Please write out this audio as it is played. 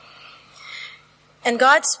And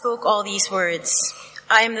God spoke all these words.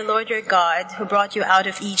 I am the Lord your God, who brought you out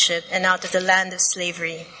of Egypt and out of the land of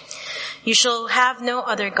slavery. You shall have no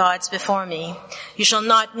other gods before me. You shall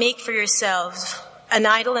not make for yourselves an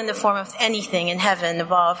idol in the form of anything in heaven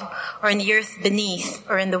above, or in the earth beneath,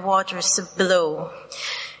 or in the waters below.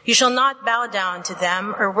 You shall not bow down to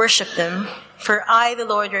them or worship them, for I, the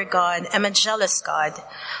Lord your God, am a jealous God,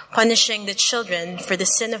 punishing the children for the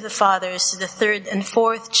sin of the fathers to the 3rd and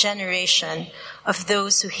 4th generation of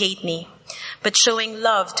those who hate me, but showing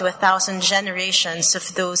love to 1,000 generations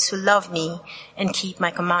of those who love me and keep my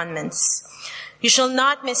commandments. You shall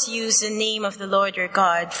not misuse the name of the Lord your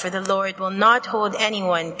God, for the Lord will not hold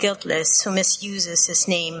anyone guiltless who misuses his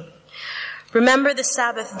name. Remember the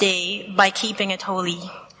Sabbath day by keeping it holy.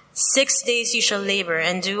 6 days you shall labor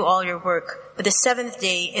and do all your work, but the 7th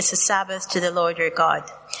day is a Sabbath to the Lord your God.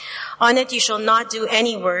 On it you shall not do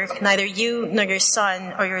any work, neither you, nor your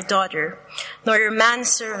son, or your daughter, nor your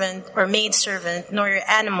manservant or maidservant, nor your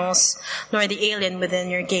animals, nor the alien within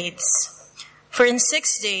your gates. For in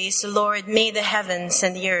 6 days the Lord made the heavens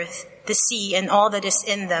and the earth, the sea, and all that is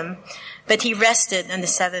in them, but he rested on the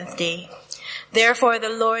 7th day. Therefore the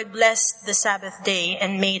Lord blessed the Sabbath day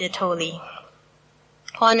and made it holy.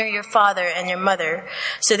 Honor your father and your mother,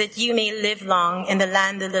 so that you may live long in the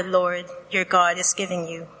land that the Lord your God is giving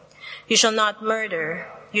you. You shall not murder.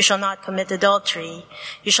 You shall not commit adultery.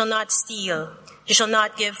 You shall not steal. You shall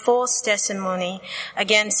not give false testimony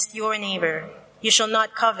against your neighbor. You shall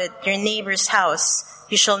not covet your neighbor's house.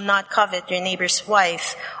 You shall not covet your neighbor's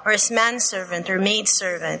wife, or his manservant or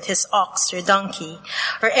maidservant, his ox or donkey,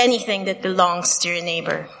 or anything that belongs to your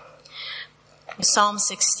neighbor. Psalm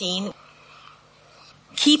 16.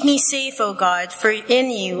 Keep me safe, O God, for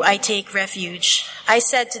in you I take refuge. I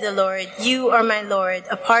said to the Lord, you are my Lord.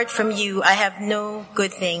 Apart from you, I have no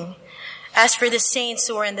good thing. As for the saints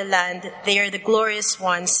who are in the land, they are the glorious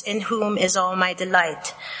ones in whom is all my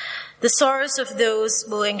delight. The sorrows of those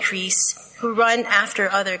will increase who run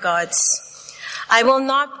after other gods. I will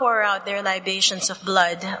not pour out their libations of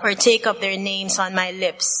blood or take up their names on my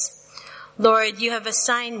lips. Lord, you have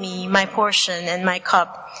assigned me my portion and my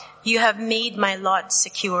cup. You have made my lot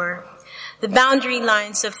secure. The boundary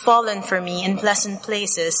lines have fallen for me in pleasant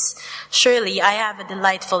places. Surely I have a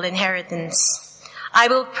delightful inheritance. I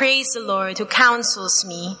will praise the Lord who counsels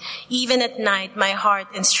me. Even at night my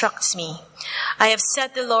heart instructs me. I have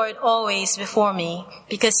set the Lord always before me.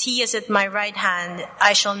 Because he is at my right hand,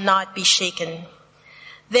 I shall not be shaken.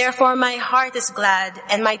 Therefore my heart is glad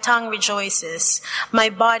and my tongue rejoices.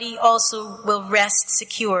 My body also will rest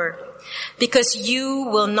secure. Because you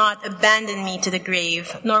will not abandon me to the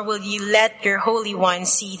grave, nor will you let your Holy One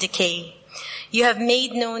see decay. You have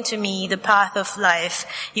made known to me the path of life.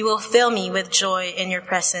 You will fill me with joy in your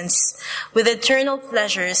presence, with eternal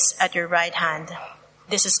pleasures at your right hand.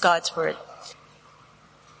 This is God's word.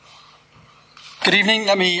 Good evening.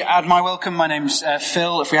 Let me add my welcome. My name's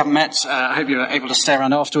Phil. If we haven't met, I hope you're able to stay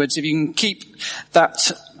around afterwards. If you can keep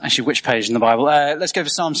that, actually, which page in the Bible? Let's go for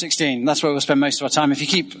Psalm 16. That's where we'll spend most of our time. If you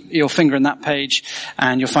keep your finger in that page,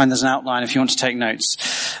 and you'll find there's an outline if you want to take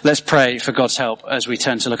notes. Let's pray for God's help as we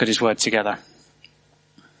turn to look at his word together.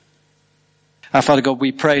 Our Father God,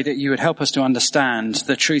 we pray that you would help us to understand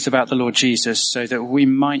the truth about the Lord Jesus so that we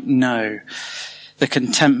might know the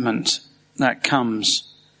contentment that comes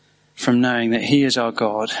from knowing that he is our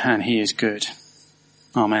God and he is good.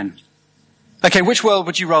 Amen. Okay, which world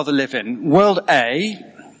would you rather live in? World A,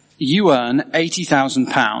 you earn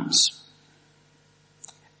 £80,000.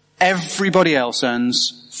 Everybody else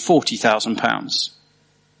earns £40,000.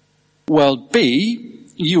 World B,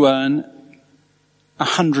 you earn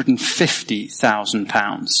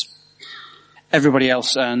 £150,000. Everybody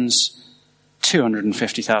else earns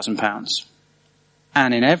 £250,000.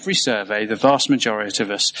 And in every survey, the vast majority of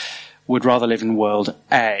us would rather live in world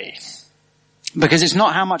A. Because it's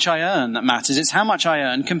not how much I earn that matters, it's how much I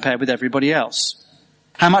earn compared with everybody else.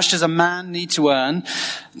 How much does a man need to earn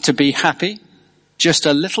to be happy? Just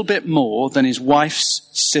a little bit more than his wife's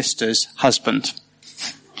sister's husband.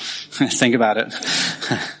 Think about it.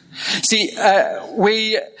 See,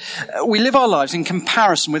 we live our lives in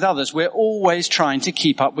comparison with others. We're always trying to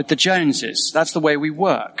keep up with the Joneses. That's the way we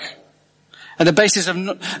work. And the basis of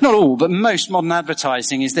not all, but most modern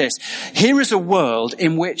advertising is this. Here is a world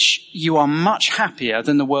in which you are much happier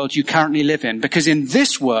than the world you currently live in. Because in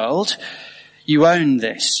this world, you own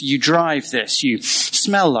this, you drive this, you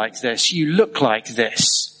smell like this, you look like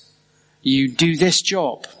this, you do this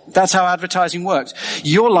job. That's how advertising works.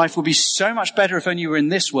 Your life would be so much better if only you were in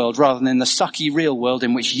this world rather than in the sucky real world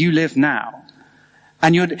in which you live now.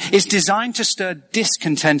 And it's designed to stir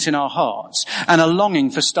discontent in our hearts and a longing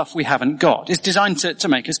for stuff we haven't got. It's designed to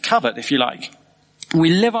make us covet, if you like. We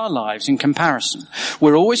live our lives in comparison.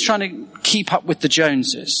 We're always trying to keep up with the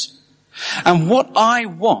Joneses. And what I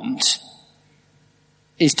want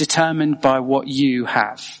is determined by what you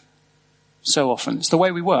have. So often. It's the way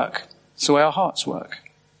we work. It's the way our hearts work.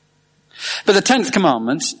 But the 10th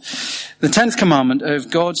commandment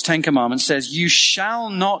of God's 10 commandments says, you shall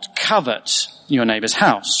not covet your neighbour's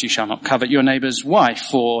house. You shall not covet your neighbour's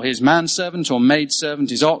wife or his manservant or maidservant,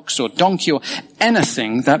 his ox or donkey or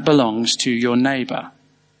anything that belongs to your neighbour.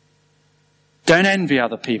 Don't envy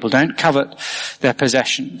other people. Don't covet their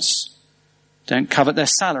possessions. Don't covet their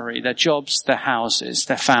salary, their jobs, their houses,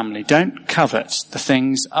 their family. Don't covet the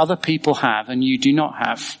things other people have and you do not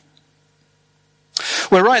have.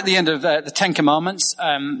 We're right at the end of the 10 Commandments.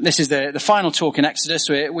 This is the final talk in Exodus.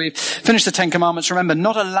 We've finished the 10 Commandments. Remember,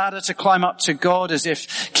 not a ladder to climb up to God as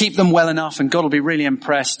if keep them well enough and God will be really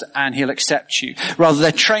impressed and he'll accept you. Rather,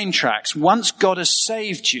 they're train tracks. Once God has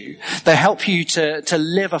saved you, they help you to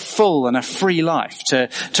live a full and a free life,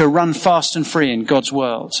 to run fast and free in God's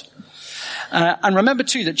world. And remember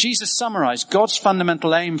too that Jesus summarized God's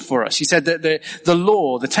fundamental aim for us. He said that the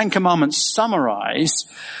law, the 10 Commandments summarize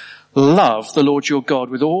love the Lord your God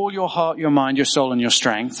with all your heart, your mind, your soul, and your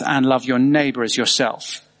strength, and love your neighbor as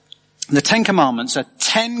yourself. The 10 Commandments are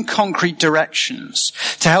 10 concrete directions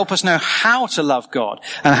to help us know how to love God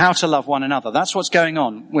and how to love one another. That's what's going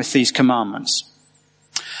on with these commandments.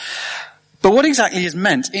 But what exactly is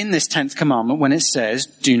meant in this 10th commandment when it says,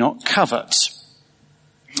 do not covet?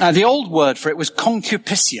 The old word for it was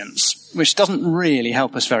concupiscence, which doesn't really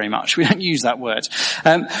help us very much. We don't use that word.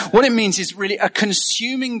 What it means is really a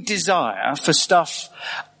consuming desire for stuff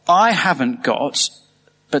I haven't got,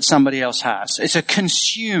 but somebody else has. It's a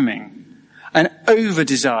consuming, an over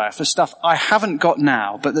desire for stuff I haven't got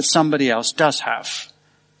now, but that somebody else does have.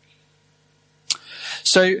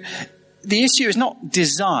 So the issue is not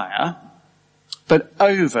desire, but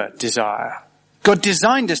over desire. God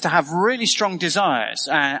designed us to have really strong desires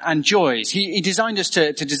and joys. He designed us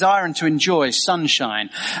to desire and to enjoy sunshine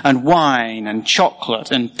and wine and chocolate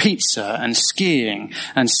and pizza and skiing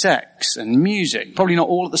and sex and music. Probably not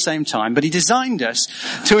all at the same time, but he designed us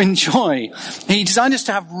to enjoy. He designed us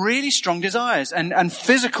to have really strong desires, and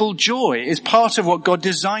physical joy is part of what God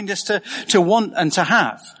designed us to want and to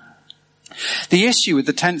have. The issue with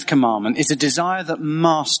the 10th commandment is a desire that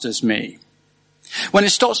masters me. When it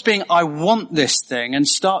stops being, I want this thing, and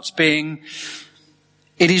starts being,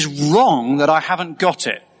 it is wrong that I haven't got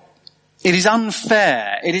it. It is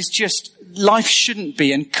unfair. It is just, life shouldn't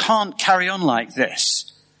be and can't carry on like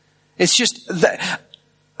this. It's just,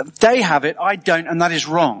 they have it, I don't, and that is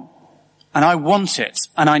wrong. And I want it,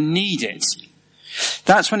 and I need it.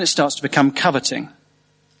 That's when it starts to become coveting.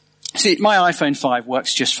 See, my iPhone 5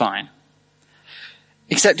 works just fine.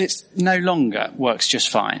 Except it no longer works just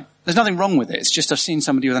fine. There's nothing wrong with it. It's just I've seen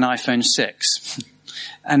somebody with an iPhone 6.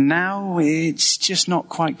 And now it's just not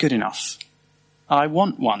quite good enough. I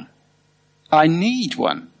want one. I need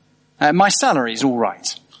one. My salary's all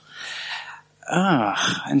right.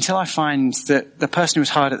 Until I find that the person who was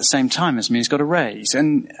hired at the same time as me has got a raise.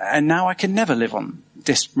 And now I can never live on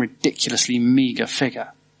this ridiculously meager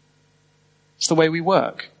figure. It's the way we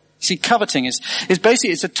work. See, coveting is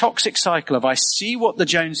basically, it's a toxic cycle of I see what the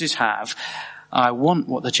Joneses have, I want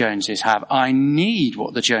what the Joneses have, I need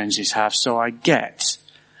what the Joneses have, so I get.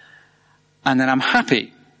 And then I'm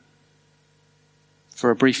happy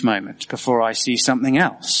for a brief moment before I see something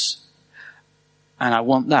else. And I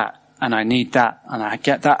want that, and I need that, and I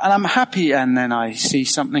get that, and I'm happy, and then I see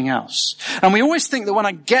something else. And we always think that when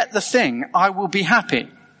I get the thing, I will be happy.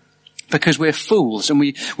 Because we're fools, and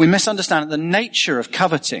we misunderstand that the nature of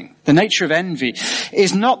coveting, the nature of envy,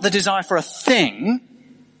 is not the desire for a thing,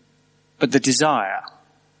 but the desire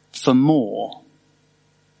for more.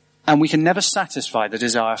 And we can never satisfy the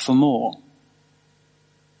desire for more.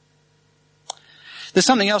 There's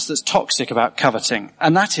something else that's toxic about coveting,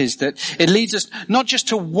 and that is that it leads us not just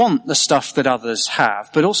to want the stuff that others have,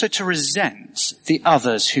 but also to resent the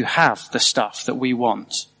others who have the stuff that we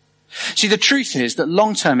want. See, the truth is that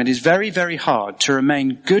long term it is very, very hard to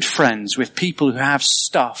remain good friends with people who have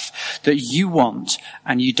stuff that you want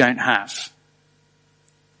and you don't have.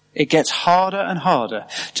 It gets harder and harder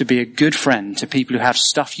to be a good friend to people who have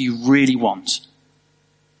stuff you really want.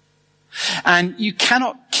 And you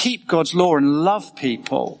cannot keep God's law and love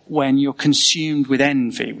people when you're consumed with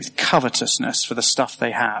envy, with covetousness for the stuff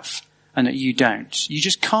they have and that you don't. You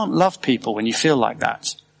just can't love people when you feel like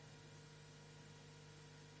that.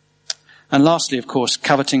 And lastly, of course,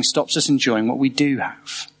 coveting stops us enjoying what we do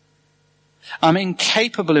have. I'm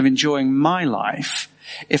incapable of enjoying my life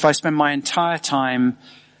if I spend my entire time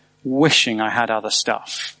wishing I had other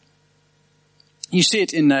stuff. You see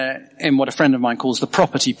it in what a friend of mine calls the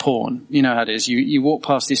property porn. You know how it is. You walk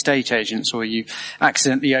past the estate agents, or you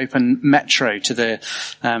accidentally open Metro to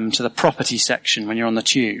the property section when you're on the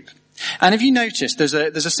tube. And if you notice, there's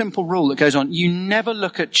a simple rule that goes on. You never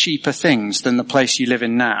look at cheaper things than the place you live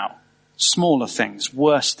in now. Smaller things,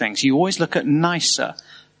 worse things. You always look at nicer,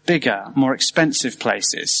 bigger, more expensive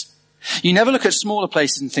places. You never look at smaller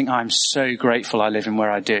places and think, I'm so grateful I live in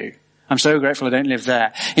where I do. I'm so grateful I don't live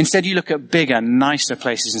there. Instead, you look at bigger, nicer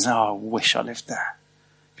places and say, oh, I wish I lived there.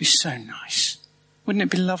 It'd be so nice. Wouldn't it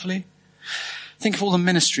be lovely? Think of all the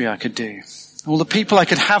ministry I could do. All the people I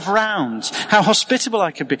could have round. How hospitable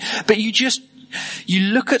I could be. But you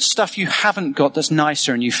look at stuff you haven't got that's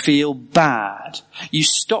nicer and you feel bad. You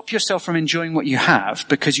stop yourself from enjoying what you have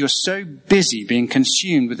because you're so busy being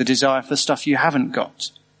consumed with the desire for the stuff you haven't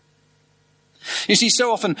got. You see,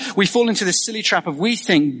 so often we fall into this silly trap of we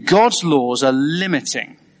think God's laws are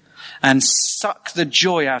limiting and suck the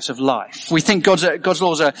joy out of life. We think God's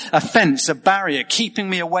laws are a fence, a barrier, keeping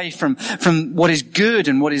me away from what is good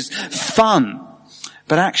and what is fun.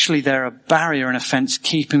 But actually they're a barrier and a fence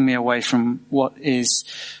keeping me away from what is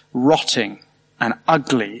rotting and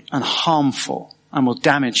ugly and harmful and will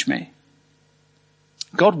damage me.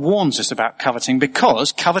 God warns us about coveting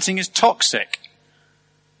because coveting is toxic.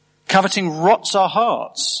 Coveting rots our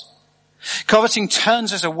hearts. Coveting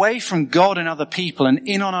turns us away from God and other people and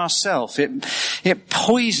in on ourselves. It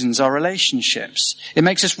poisons our relationships. It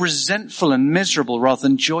makes us resentful and miserable rather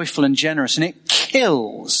than joyful and generous. And it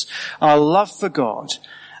kills our love for God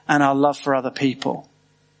and our love for other people.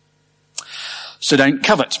 So don't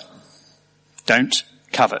covet. Don't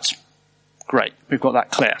covet. Great. We've got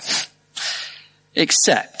that clear.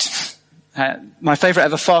 Except, my favourite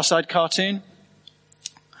ever Far Side cartoon.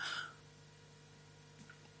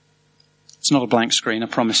 It's not a blank screen, I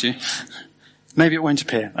promise you. Maybe it won't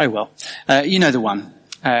appear. Oh well. You know the one.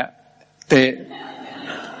 The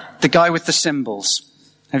guy with the cymbals.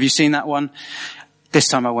 Have you seen that one? This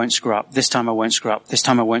time I won't screw up. This time I won't screw up. This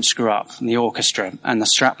time I won't screw up. And the orchestra. And the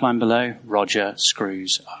strapline below, Roger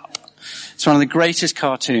screws up. It's one of the greatest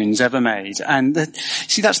cartoons ever made. And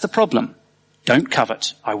see, that's the problem. Don't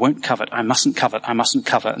covet. I won't covet. I mustn't covet. I mustn't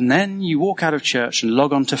covet. And then you walk out of church and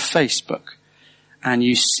log on to Facebook. And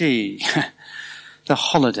you see the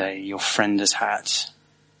holiday your friend has had,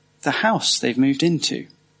 the house they've moved into,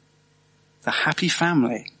 the happy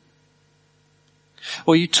family.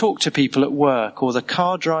 Or you talk to people at work, or the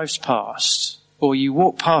car drives past, or you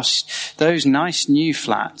walk past those nice new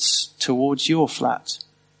flats towards your flat.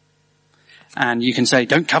 And you can say,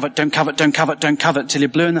 don't covet, don't covet, don't covet, don't covet, till you're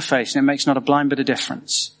blue in the face, and it makes not a blind bit of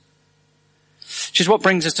difference. Which is what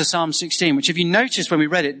brings us to Psalm 16, which if you notice when we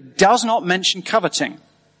read it, does not mention coveting.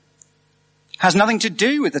 Has nothing to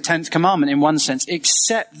do with the 10th commandment in one sense,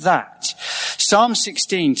 except that Psalm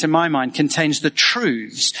 16, to my mind, contains the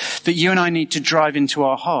truths that you and I need to drive into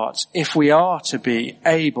our hearts if we are to be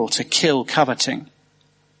able to kill coveting.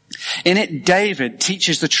 In it, David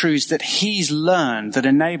teaches the truths that he's learned that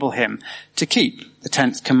enable him to keep the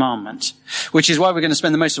 10th commandment, which is why we're going to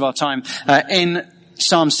spend the most of our time in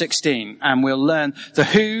Psalm 16, and we'll learn the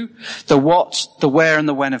who, the what, the where, and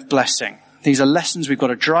the when of blessing. These are lessons we've got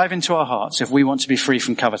to drive into our hearts if we want to be free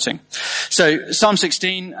from coveting. So, Psalm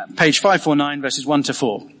 16, page 549, verses 1 to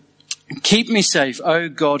 4. Keep me safe, O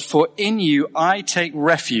God, for in you I take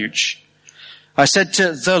refuge. I said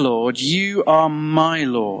to the Lord, you are my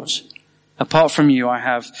Lord. Apart from you I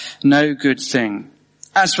have no good thing.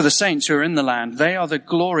 As for the saints who are in the land, they are the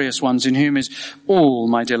glorious ones in whom is all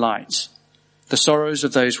my delight. The sorrows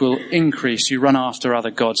of those will increase who run after other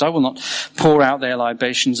gods. I will not pour out their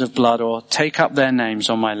libations of blood or take up their names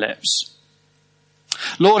on my lips.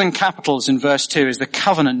 Lord in capitals in verse 2 is the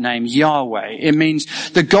covenant name Yahweh. It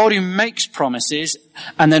means the God who makes promises,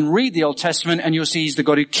 and then read the Old Testament and you'll see he's the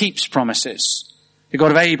God who keeps promises. The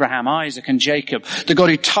God of Abraham, Isaac and Jacob. The God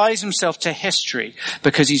who ties himself to history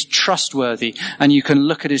because he's trustworthy and you can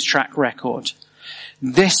look at his track record.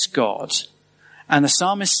 This God, and the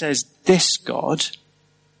psalmist says, this God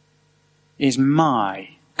is my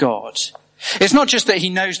God. It's not just that he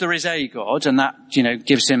knows there is a God and that,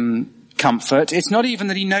 gives him comfort. It's not even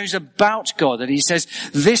that he knows about God, that he says,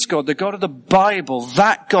 this God, the God of the Bible,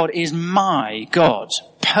 that God is my God,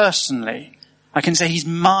 personally. I can say he's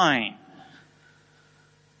mine.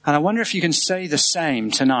 And I wonder if you can say the same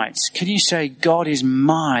tonight. Can you say, God is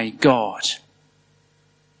my God?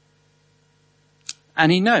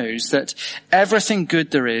 And he knows that everything good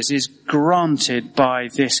there is granted by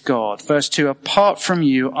this God. Verse 2, apart from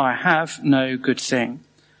you, I have no good thing.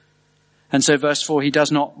 And so verse 4, he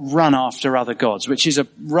does not run after other gods, which is a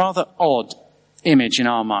rather odd image in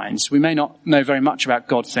our minds. We may not know very much about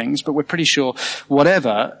God things, but we're pretty sure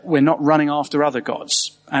whatever, we're not running after other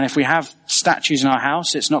gods. And if we have statues in our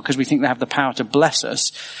house, it's not because we think they have the power to bless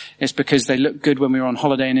us. It's because they look good when we were on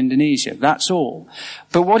holiday in Indonesia. That's all.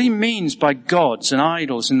 But what he means by gods and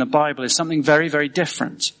idols in the Bible is something very, very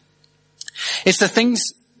different. It's the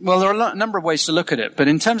things, well, there are a number of ways to look at it, but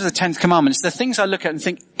in terms of the 10th commandment, it's the things I look at and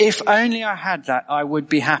think, if only I had that, I would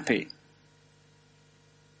be happy.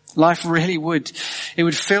 Life really would, it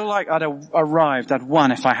would feel like I'd arrived, I'd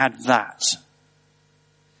won if I had that.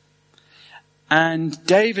 And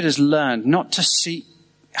David has learned not to seek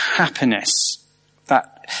happiness,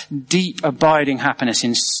 that deep abiding happiness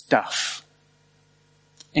in stuff.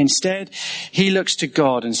 Instead, he looks to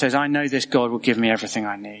God and says, I know this God will give me everything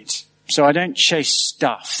I need. So I don't chase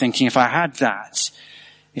stuff thinking if I had that,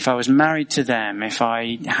 if I was married to them, if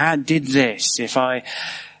I did this,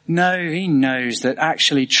 No, he knows that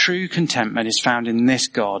actually true contentment is found in this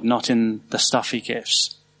God, not in the stuff he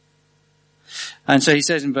gives. And so he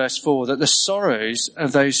says in verse 4 that the sorrows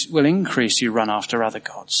of those will increase who run after other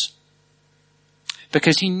gods.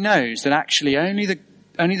 Because he knows that actually only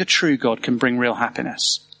the true God can bring real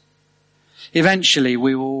happiness. Eventually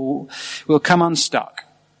we'll come unstuck.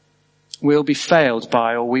 We'll be failed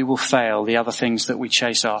by, or we will fail the other things that we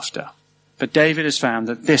chase after. But David has found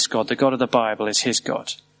that this God, the God of the Bible, is his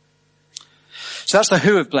God. So that's the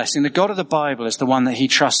who of blessing. The God of the Bible is the one that he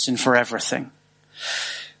trusts in for everything.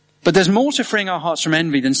 But there's more to freeing our hearts from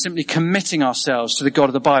envy than simply committing ourselves to the God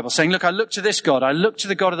of the Bible, saying, look, I look to this God, I look to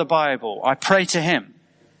the God of the Bible, I pray to him.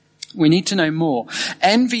 We need to know more.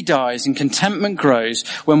 Envy dies and contentment grows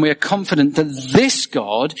when we are confident that this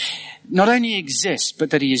God not only exists, but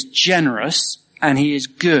that he is generous and he is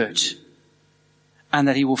good, and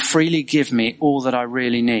that he will freely give me all that I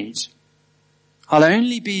really need. I'll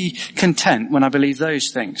only be content when I believe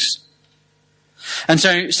those things. And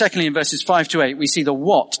so, secondly, in verses 5 to 8, we see the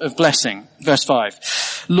what of blessing. Verse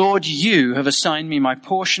 5. Lord, you have assigned me my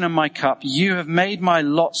portion and my cup. You have made my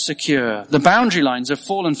lot secure. The boundary lines have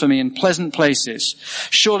fallen for me in pleasant places.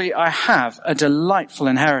 Surely I have a delightful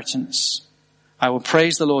inheritance. I will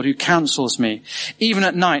praise the Lord who counsels me. Even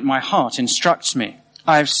at night, my heart instructs me.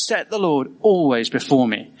 I have set the Lord always before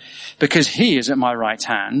me. Because he is at my right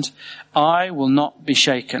hand, I will not be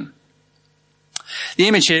shaken. The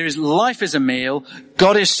image here is life is a meal,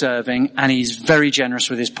 God is serving, and he's very generous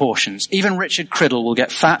with his portions. Even Richard Criddle will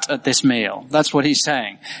get fat at this meal. That's what he's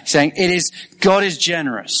saying. He's saying God is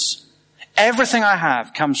generous. Everything I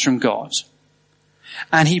have comes from God.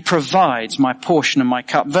 And he provides my portion and my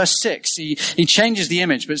cup. Verse 6, he changes the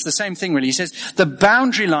image, but it's the same thing really. He says, the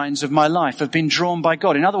boundary lines of my life have been drawn by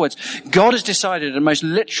God. In other words, God has decided in a most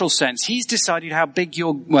literal sense, he's decided how big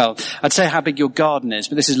I'd say how big your garden is,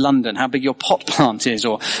 but this is London, how big your pot plant is,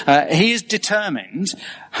 or he has determined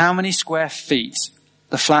how many square feet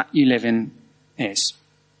the flat you live in is.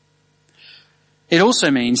 It also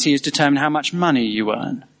means he has determined how much money you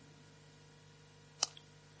earn.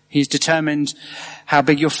 He's determined how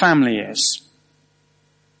big your family is.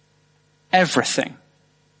 Everything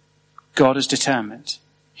God has determined.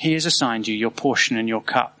 He has assigned you your portion and your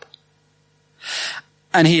cup.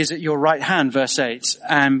 And he is at your right hand, verse 8.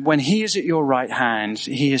 And when he is at your right hand,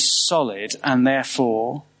 he is solid, and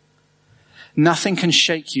therefore nothing can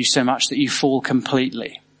shake you so much that you fall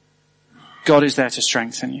completely. God is there to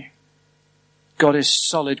strengthen you. God is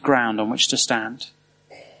solid ground on which to stand.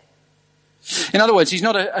 In other words, he's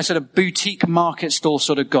not a sort of boutique market stall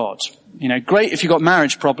sort of God. You know, great if you've got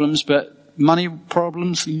marriage problems, but money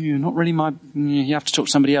problems, not really you have to talk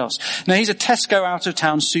to somebody else. No, he's a Tesco out of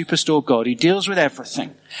town superstore God. He deals with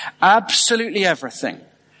everything. Absolutely everything.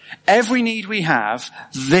 Every need we have,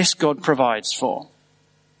 this God provides for.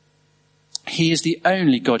 He is the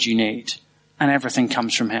only God you need, and everything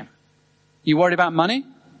comes from him. You worried about money?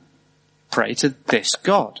 Pray to this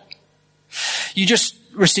God. You just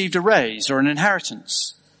received a raise or an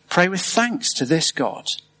inheritance. Pray with thanks to this God,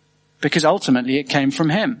 because ultimately it came from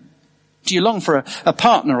him. Do you long for a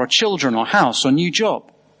partner or children or house or new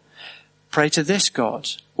job? Pray to this God.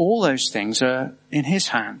 All those things are in his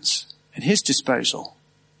hands, at his disposal.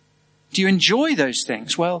 Do you enjoy those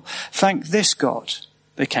things? Well, thank this God.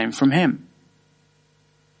 They came from him.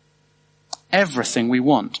 Everything we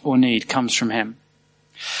want or need comes from him.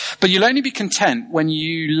 But you'll only be content when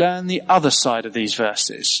you learn the other side of these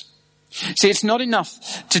verses. See, it's not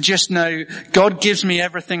enough to just know God gives me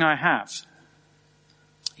everything I have.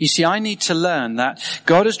 You see, I need to learn that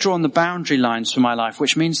God has drawn the boundary lines for my life,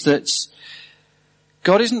 which means that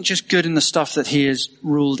God isn't just good in the stuff that he has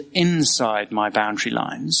ruled inside my boundary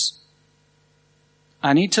lines.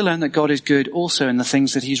 I need to learn that God is good also in the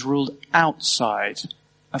things that he's ruled outside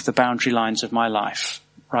of the boundary lines of my life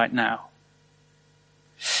right now.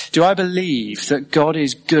 Do I believe that God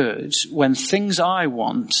is good when things I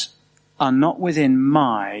want are not within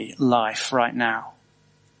my life right now?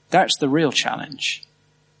 That's the real challenge.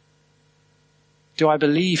 Do I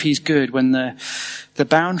believe he's good when the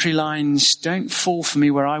boundary lines don't fall for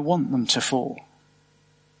me where I want them to fall?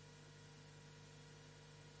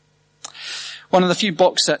 One of the few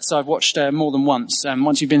box sets I've watched more than once.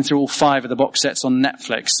 Once you've been through all 5 of the box sets on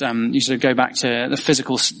Netflix, you sort of go back to the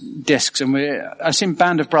physical discs. And I've seen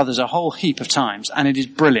Band of Brothers a whole heap of times, and it is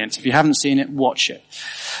brilliant. If you haven't seen it, watch it.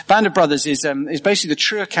 Band of Brothers is basically the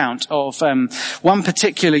true account of one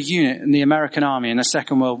particular unit in the American Army in the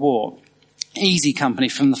Second World War. Easy Company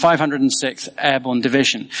from the 506th Airborne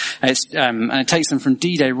Division. And it takes them from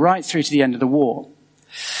D-Day right through to the end of the war.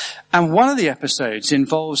 And one of the episodes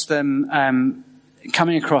involves them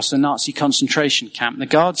coming across a Nazi concentration camp. The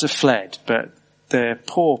guards have fled, but the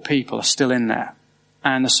poor people are still in there.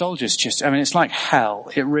 And the soldiers it's like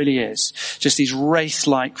hell. It really is. Just these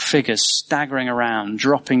wraith-like figures staggering around,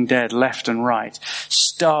 dropping dead left and right,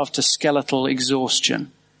 starved to skeletal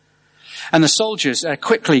exhaustion. And the soldiers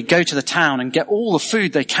quickly go to the town and get all the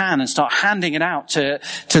food they can and start handing it out to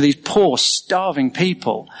these poor, starving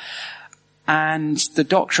people. And the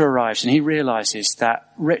doctor arrives and he realizes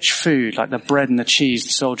that rich food, like the bread and the cheese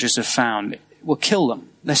the soldiers have found, will kill them.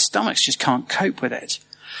 Their stomachs just can't cope with it.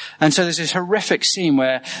 And so there's this horrific scene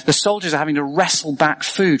where the soldiers are having to wrestle back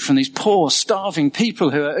food from these poor, starving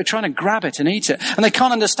people who are trying to grab it and eat it. And they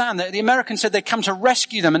can't understand that the Americans said they'd come to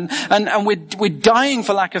rescue them and we're dying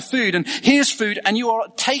for lack of food. And here's food and you are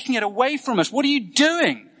taking it away from us. What are you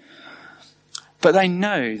doing? But they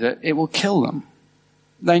know that it will kill them.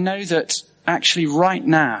 They know that actually right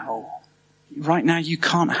now you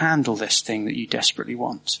can't handle this thing that you desperately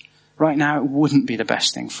want. Right now it wouldn't be the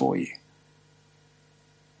best thing for you.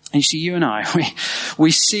 And you see, you and I,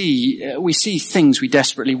 we see things we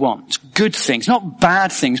desperately want. Good things, not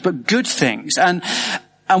bad things, but good things. And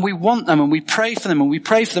we want them and we pray for them and we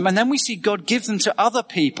pray for them. And then we see God give them to other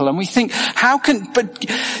people and we think, but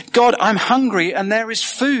God, I'm hungry and there is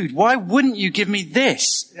food. Why wouldn't you give me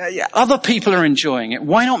this? Other people are enjoying it.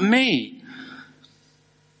 Why not me?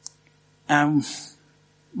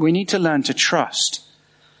 We need to learn to trust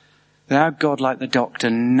that our God, like the doctor,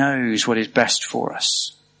 knows what is best for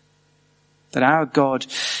us. That our God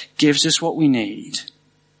gives us what we need,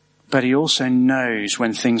 but he also knows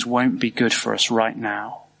when things won't be good for us right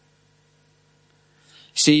now.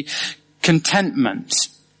 See, contentment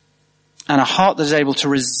and a heart that is able to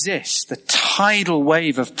resist the tidal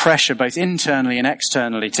wave of pressure, both internally and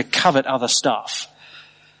externally, to covet other stuff,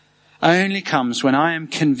 only comes when I am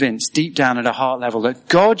convinced deep down at a heart level that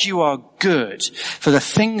God, you are good for the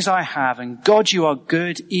things I have, and God, you are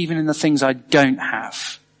good even in the things I don't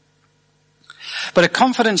have. But a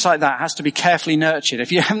confidence like that has to be carefully nurtured.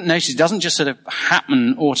 If you haven't noticed, it doesn't just sort of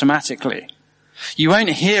happen automatically. You won't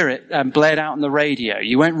hear it blared out on the radio.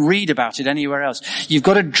 You won't read about it anywhere else. You've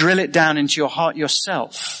got to drill it down into your heart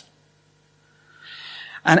yourself.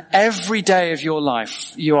 And every day of your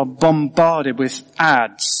life, you are bombarded with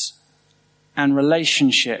ads and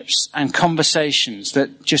relationships and conversations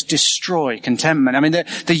that just destroy contentment. I mean,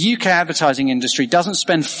 the UK advertising industry doesn't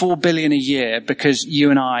spend $4 billion a year because you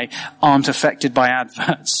and I aren't affected by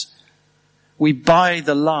adverts. We buy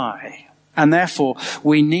the lie. And therefore,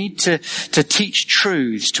 we need to teach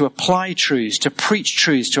truths, to apply truths, to preach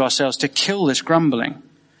truths to ourselves, to kill this grumbling.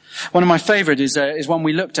 One of my favorite is one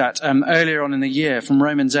we looked at earlier on in the year from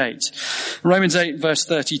Romans 8. Romans 8 verse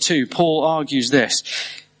 32, Paul argues this.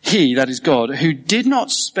 He, that is God, who did not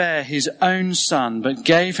spare his own son, but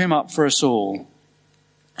gave him up for us all,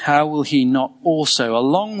 how will he not also,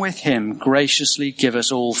 along with him, graciously give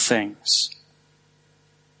us all things?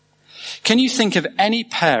 Can you think of any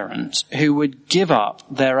parent who would give up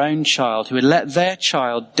their own child, who would let their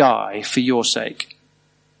child die for your sake?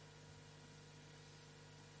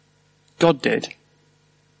 God did.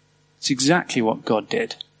 It's exactly what God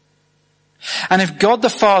did. And if God the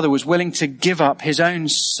Father was willing to give up his own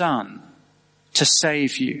son to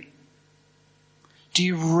save you, do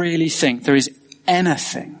you really think there is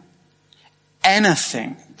anything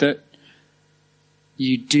that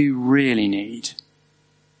you do really need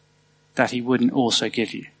that he wouldn't also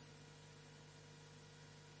give you?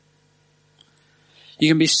 you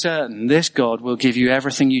can be certain this God will give you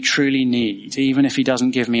everything you truly need, even if he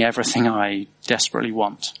doesn't give me everything I desperately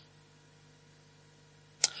want.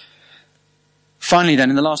 Finally then,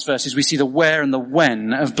 in the last verses, we see the where and the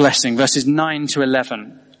when of blessing, verses 9 to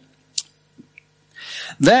 11.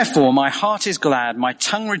 Therefore, my heart is glad, my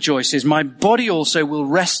tongue rejoices, my body also will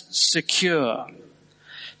rest secure,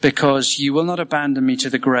 because you will not abandon me to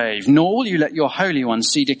the grave, nor will you let your Holy One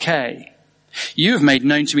see decay. You have made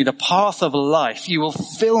known to me the path of life. You will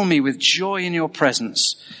fill me with joy in your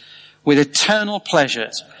presence, with eternal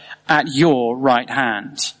pleasures at your right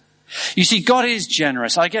hand. You see, God is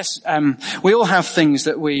generous. I guess we all have things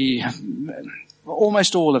that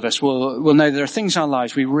almost all of us will know there are things in our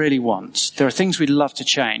lives we really want. There are things we'd love to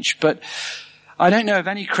change. But I don't know of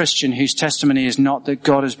any Christian whose testimony is not that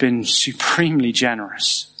God has been supremely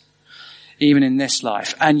generous, even in this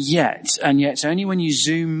life. And yet, it's only when you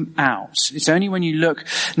zoom out, it's only when you look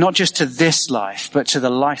not just to this life, but to the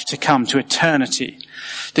life to come, to eternity,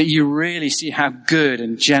 that you really see how good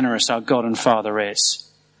and generous our God and Father is.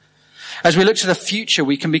 As we look to the future,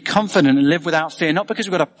 we can be confident and live without fear, not because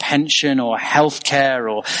we've got a pension or health care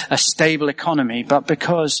or a stable economy, but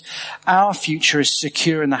because our future is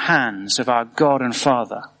secure in the hands of our God and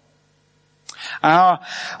Father. Our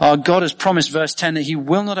God has promised, verse 10, that he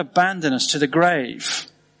will not abandon us to the grave.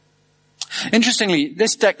 Interestingly,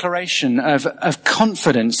 this declaration of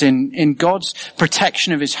confidence in God's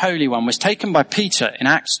protection of his Holy One was taken by Peter in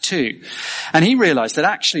Acts 2. And he realized that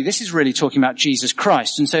actually this is really talking about Jesus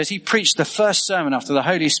Christ. And so as he preached the first sermon after the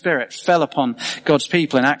Holy Spirit fell upon God's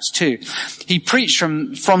people in Acts 2, he preached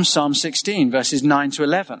from Psalm 16, verses 9 to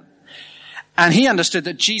 11. And he understood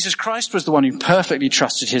that Jesus Christ was the one who perfectly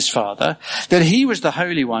trusted his Father, that he was the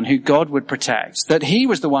Holy One who God would protect, that he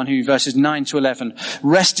was the one who, verses 9 to 11,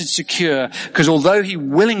 rested secure, because although he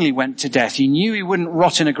willingly went to death, he knew he wouldn't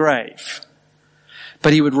rot in a grave,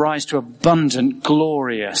 but he would rise to abundant,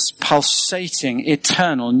 glorious, pulsating,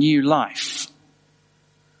 eternal new life.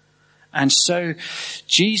 And so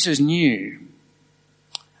Jesus knew.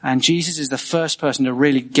 And Jesus is the first person to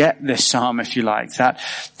really get this psalm, if you like, that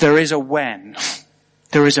there is a when,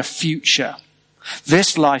 there is a future.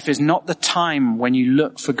 This life is not the time when you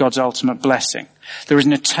look for God's ultimate blessing. There is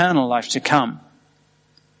an eternal life to come.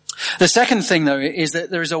 The second thing, though, is that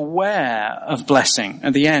there is a where of blessing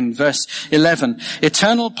at the end, verse 11.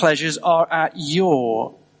 Eternal pleasures are at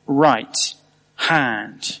your right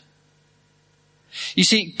hand. You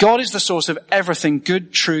see, God is the source of everything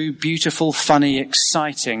good, true, beautiful, funny,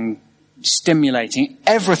 exciting, stimulating.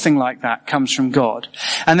 Everything like that comes from God.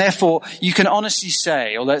 And therefore, you can honestly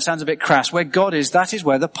say, although it sounds a bit crass, where God is, that is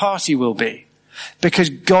where the party will be. Because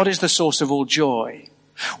God is the source of all joy.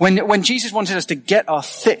 When Jesus wanted us to get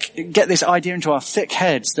this idea into our thick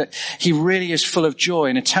heads that he really is full of joy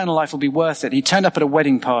and eternal life will be worth it, he turned up at a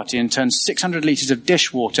wedding party and turned 600 litres of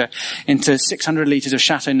dishwater into 600 litres of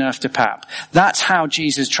Chateau Neuf de Pape. That's how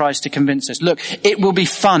Jesus tries to convince us. Look, it will be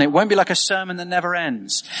fun. It won't be like a sermon that never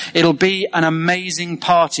ends. It'll be an amazing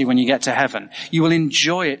party when you get to heaven. You will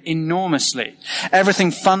enjoy it enormously.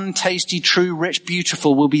 Everything fun, tasty, true, rich,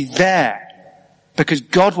 beautiful will be there. Because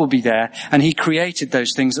God will be there and he created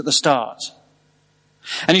those things at the start.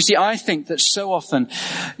 And you see, I think that so often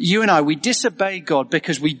you and I, we disobey God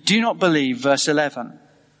because we do not believe verse 11.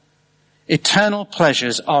 Eternal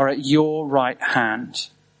pleasures are at your right hand.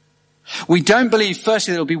 We don't believe,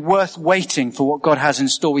 firstly, that it'll be worth waiting for what God has in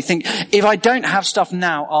store. We think, if I don't have stuff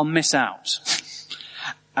now, I'll miss out.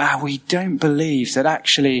 We don't believe that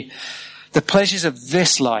actually the pleasures of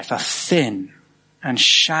this life are thin and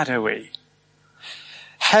shadowy.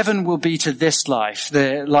 Heaven will be to this life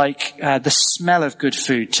the smell of good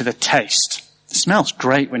food to the taste. It smells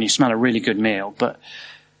great when you smell a really good meal, but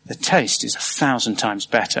the taste is 1,000 times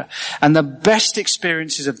better. And the best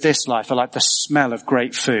experiences of this life are like the smell of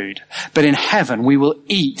great food. But in heaven, we will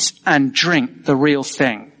eat and drink the real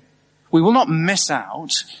thing. We will not miss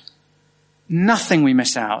out. Nothing we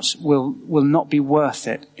miss out will not be worth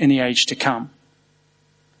it in the age to come.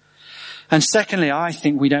 And secondly, I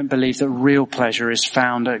think we don't believe that real pleasure is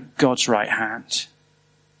found at God's right hand.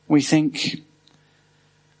 We think,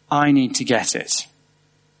 I need to get it.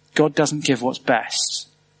 God doesn't give what's best.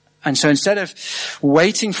 And so instead of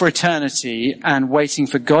waiting for eternity and waiting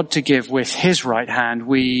for God to give with his right hand,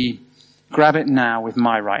 we grab it now with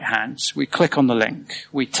my right hand. We click on the link.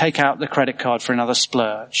 We take out the credit card for another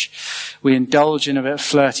splurge. We indulge in a bit of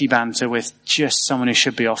flirty banter with just someone who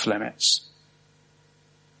should be off limits.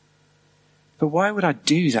 But why would I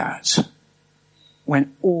do that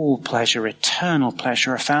when all pleasure, eternal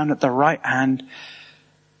pleasure, are found at the right hand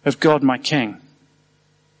of God, my King?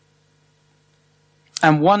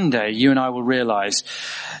 And one day you and I will realize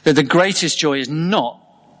that the greatest joy is not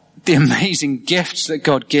the amazing gifts that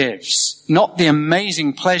God gives, not the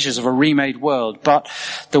amazing pleasures of a remade world, but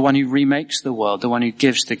the one who remakes the world, the one who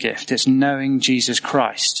gives the gift. It's knowing Jesus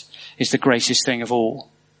Christ is the greatest thing of all.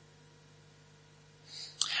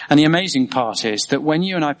 And the amazing part is that when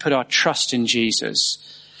you and I put our trust in Jesus,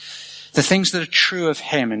 the things that are true of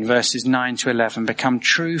him in verses 9 to 11 become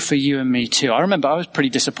true for you and me too. I remember I was pretty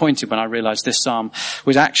disappointed when I realized this psalm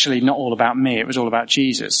was actually not all about me, it was all about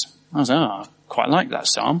Jesus. I was like, I quite like that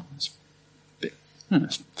psalm. It's a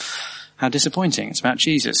bit, how disappointing. It's about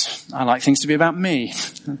Jesus. I like things to be about me.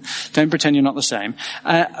 Don't pretend you're not the same.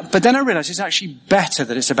 But then I realized it's actually better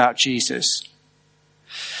that it's about Jesus.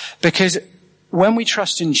 Because when we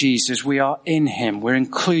trust in Jesus, we are in him. We're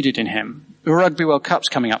included in him. The Rugby World Cup's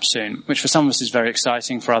coming up soon, which for some of us is very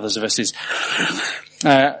exciting. For others of us is,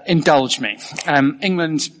 indulge me.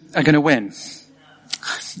 England are going to win.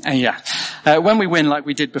 When we win like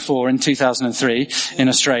we did before in 2003 in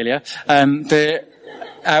Australia,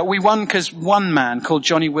 we won because one man called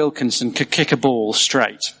Johnny Wilkinson could kick a ball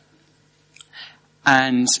straight.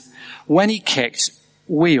 And when he kicked,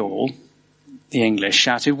 we all, the English,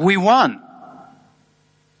 shouted, "We won!"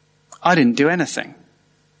 I didn't do anything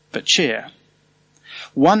but cheer.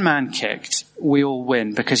 One man kicked, we all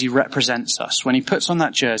win because he represents us. When he puts on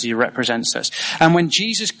that jersey, he represents us. And when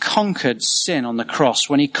Jesus conquered sin on the cross,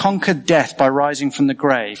 when he conquered death by rising from the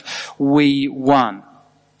grave, we won.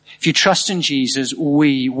 If you trust in Jesus,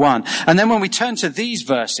 we won. And then when we turn to these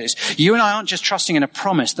verses, you and I aren't just trusting in a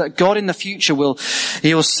promise that God in the future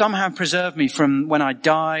he'll somehow preserve me from when I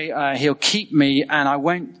die, he'll keep me and I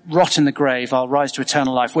won't rot in the grave, I'll rise to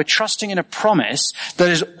eternal life. We're trusting in a promise that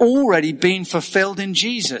has already been fulfilled in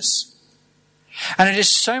Jesus. And it is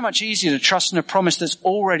so much easier to trust in a promise that's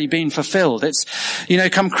already been fulfilled. It's,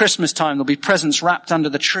 come Christmas time, there'll be presents wrapped under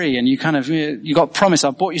the tree and you got promise,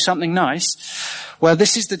 I've bought you something nice. Well,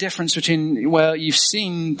 this is the difference between, you've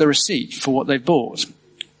seen the receipt for what they've bought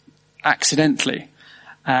accidentally.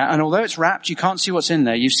 And although it's wrapped, you can't see what's in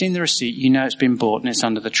there. You've seen the receipt, you know it's been bought and it's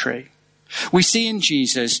under the tree. We see in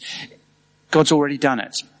Jesus, God's already done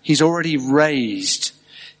it. He's already raised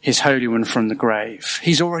his Holy One from the grave.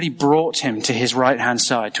 He's already brought him to his right-hand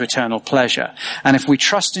side to eternal pleasure. And if we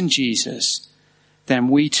trust in Jesus, then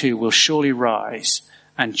we too will surely rise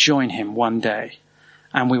and join him one day,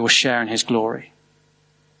 and we will share in his glory.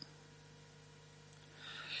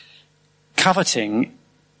 Coveting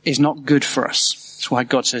is not good for us. That's why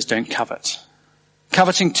God says don't covet.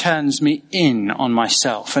 Coveting turns me in on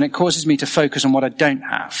myself, and it causes me to focus on what I don't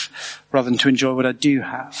have rather than to enjoy what I do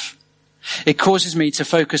have. It causes me to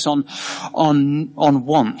focus on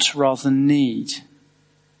want rather than need.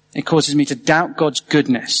 It causes me to doubt God's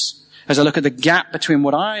goodness as I look at the gap between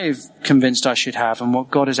what I've convinced I should have and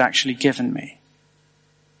what God has actually given me.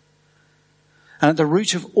 And at the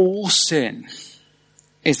root of all sin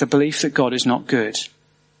is the belief that God is not good.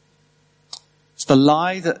 It's the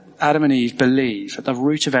lie that Adam and Eve believe at the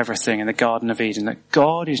root of everything in the Garden of Eden, that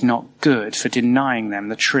God is not good for denying them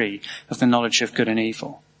the tree of the knowledge of good and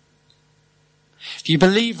evil. If you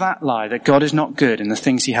believe that lie, that God is not good in the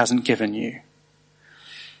things he hasn't given you,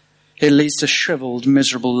 it leads to shriveled,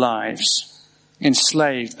 miserable lives,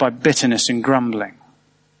 enslaved by bitterness and grumbling.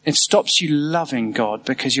 It stops you loving God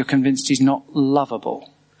because you're convinced he's not lovable.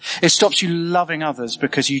 It stops you loving others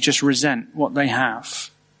because you just resent what they have.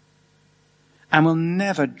 And will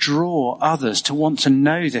never draw others to want to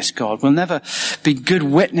know this God. We'll never be good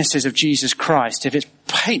witnesses of Jesus Christ if it's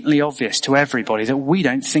patently obvious to everybody that we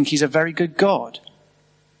don't think he's a very good God.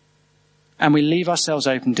 And we leave ourselves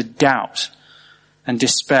open to doubt and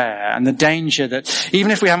despair and the danger that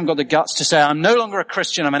even if we haven't got the guts to say, I'm no longer a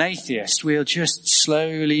Christian, I'm an atheist, we'll just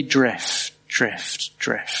slowly drift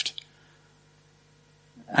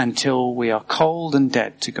until we are cold and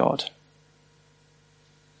dead to God.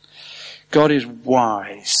 God is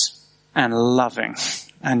wise and loving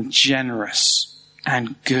and generous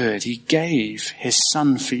and good. He gave his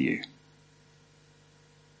son for you.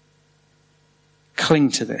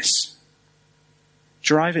 Cling to this.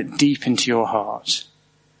 Drive it deep into your heart.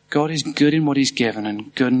 God is good in what he's given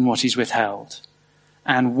and good in what he's withheld.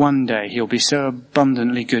 And one day he'll be so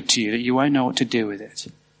abundantly good to you that you won't know what to do with it.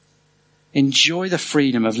 Enjoy the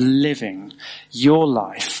freedom of living your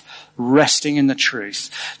life resting in the truth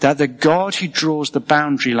that the God who draws the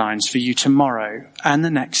boundary lines for you tomorrow and the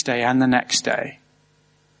next day and the next day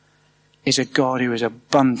is a God who is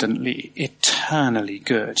abundantly, eternally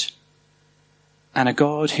good, and a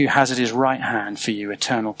God who has at his right hand for you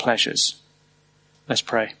eternal pleasures. Let's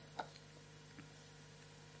pray.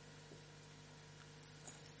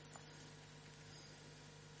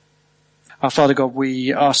 Our Father God,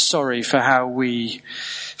 we are sorry for how we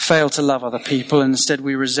fail to love other people, and instead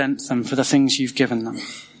we resent them for the things you've given them.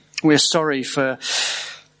 We're sorry for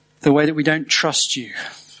the way that we don't trust you,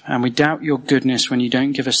 and we doubt your goodness when you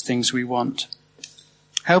don't give us things we want.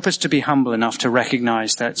 Help us to be humble enough to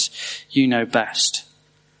recognize that you know best.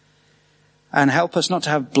 And help us not to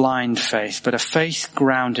have blind faith, but a faith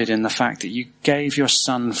grounded in the fact that you gave your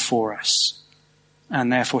Son for us,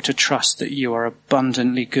 and therefore to trust that you are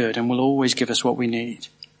abundantly good and will always give us what we need.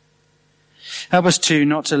 Help us too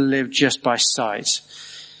not to live just by sight,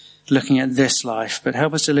 looking at this life, but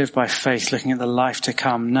help us to live by faith, looking at the life to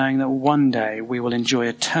come, knowing that one day we will enjoy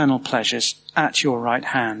eternal pleasures at your right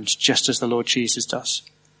hand, just as the Lord Jesus does.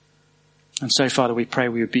 And so, Father, we pray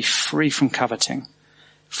we would be free from coveting,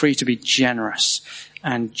 free to be generous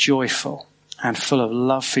and joyful and full of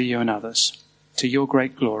love for you and others, to your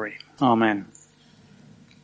great glory. Amen.